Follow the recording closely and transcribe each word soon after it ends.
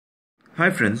Hi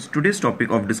friends, today's topic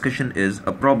of discussion is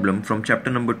a problem from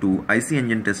chapter number 2, IC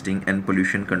engine testing and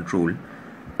pollution control.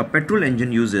 A petrol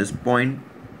engine uses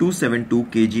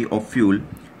 0.272 kg of fuel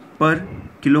per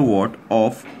kilowatt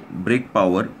of brake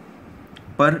power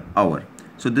per hour.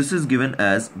 So this is given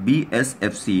as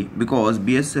BSFC because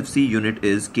BSFC unit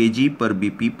is kg per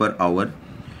BP per hour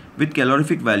with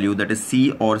calorific value, that is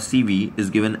C or CV, is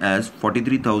given as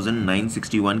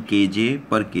 43,961 kJ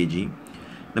per kg.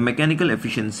 The mechanical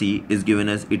efficiency is given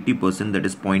as 80%, that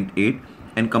is 0.8,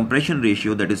 and compression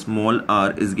ratio, that is small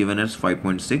r, is given as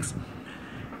 5.6.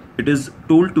 It is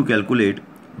told to calculate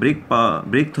brake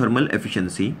thermal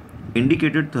efficiency,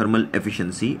 indicated thermal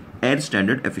efficiency, air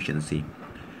standard efficiency,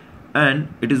 and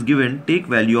it is given take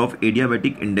value of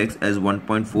adiabatic index as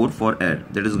 1.4 for air,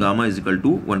 that is gamma is equal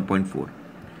to 1.4.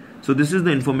 So this is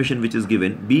the information which is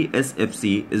given.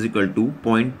 BSFC is equal to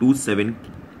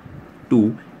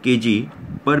 0.272 kg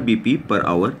per BP per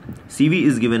hour. CV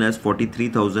is given as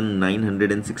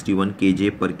 43,961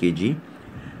 kJ per kg.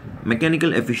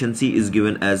 Mechanical efficiency is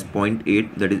given as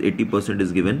 0.8, that is 80%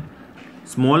 is given.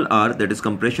 Small r, that is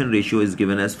compression ratio, is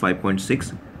given as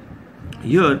 5.6.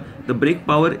 Here the brake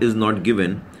power is not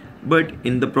given, but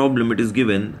in the problem it is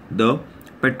given the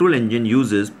petrol engine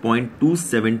uses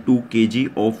 0.272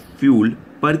 kg of fuel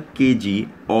per kg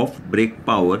of brake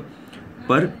power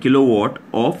per kilowatt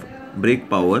of brake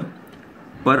power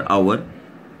per hour.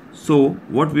 So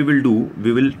what we will do,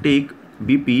 we will take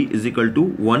BP is equal to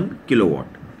 1 kilowatt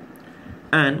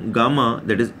and gamma,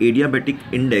 that is adiabatic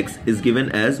index, is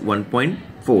given as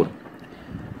 1.4.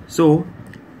 So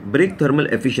brake thermal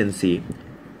efficiency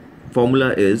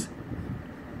formula is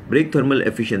brake thermal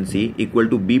efficiency equal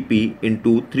to BP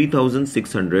into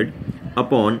 3600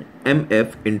 upon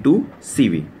MF into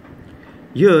CV.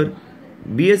 Here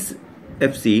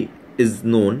BSFC is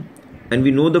known and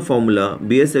we know the formula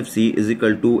BSFC is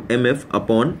equal to MF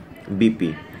upon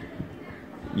BP.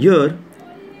 Here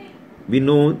we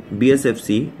know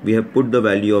BSFC, we have put the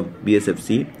value of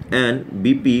BSFC, and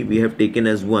BP we have taken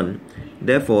as 1.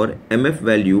 Therefore MF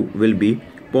value will be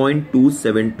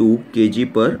 0.272 kg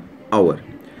per hour.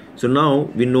 So now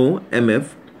we know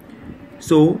MF.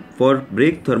 So for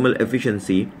brake thermal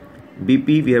efficiency,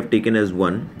 BP we have taken as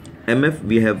 1, MF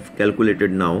we have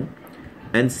calculated now,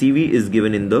 and CV is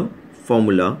given in the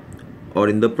formula or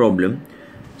in the problem.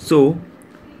 So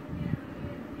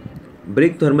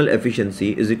brake thermal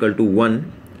efficiency is equal to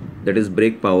 1, that is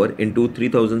brake power, into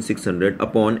 3600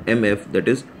 upon MF, that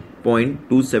is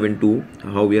 0.272,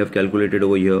 how we have calculated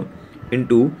over here,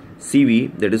 into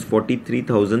CV, that is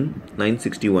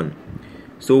 43,961.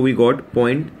 So we got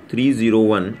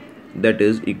 0.301, that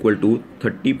is equal to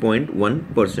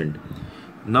 30.1%.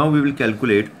 Now we will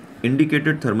calculate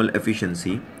indicated thermal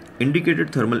efficiency.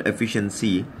 Indicated thermal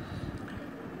efficiency,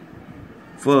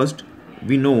 first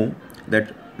we know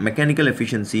that mechanical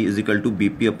efficiency is equal to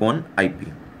BP upon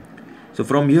IP. So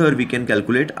from here we can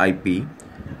calculate IP.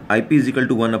 IP is equal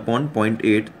to 1 upon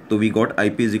 0.8, so we got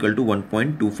IP is equal to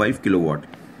 1.25 kilowatt.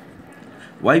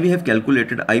 Why we have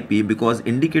calculated IP? Because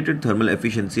indicated thermal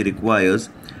efficiency requires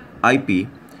IP,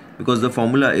 because the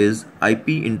formula is IP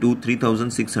into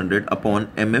 3600 upon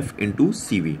MF into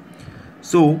CV.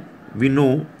 So we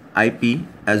know IP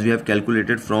as we have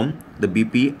calculated from the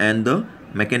BP and the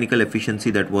mechanical efficiency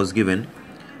that was given,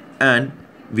 and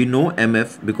we know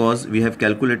MF because we have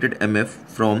calculated MF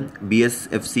from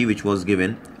BSFC which was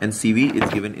given, and CV is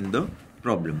given in the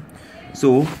problem.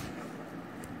 So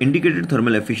indicated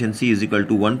thermal efficiency is equal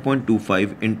to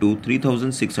 1.25 into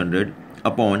 3600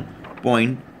 upon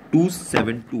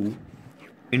 0.272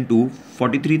 into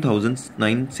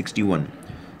 43,961.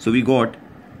 So we got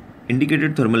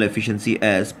indicated thermal efficiency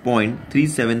as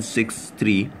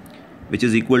 0.3763, which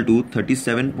is equal to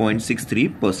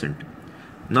 37.63%.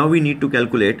 Now we need to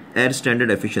calculate air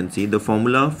standard efficiency. The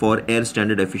formula for air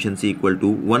standard efficiency equal to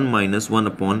 1 minus 1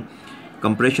 upon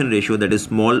compression ratio, that is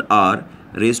small r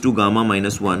raised to gamma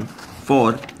minus 1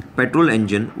 for petrol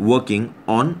engine working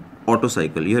on Otto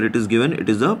cycle. Here it is given, it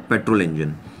is a petrol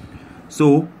engine.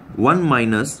 So 1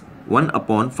 minus 1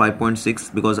 upon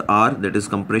 5.6, because r, that is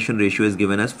compression ratio, is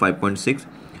given as 5.6.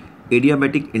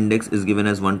 Adiabatic index is given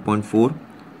as 1.4.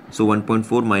 So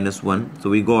 1.4 minus 1. So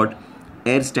we got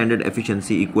air standard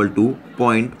efficiency equal to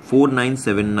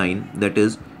 0.4979, that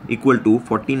is equal to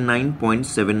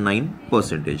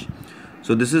 49.79%.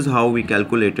 So this is how we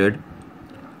calculated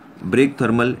brake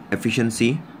thermal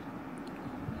efficiency,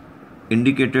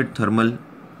 indicated thermal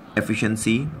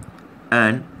efficiency,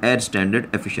 and air standard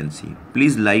efficiency.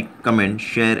 Please like, comment,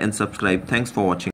 share and subscribe. Thanks for watching.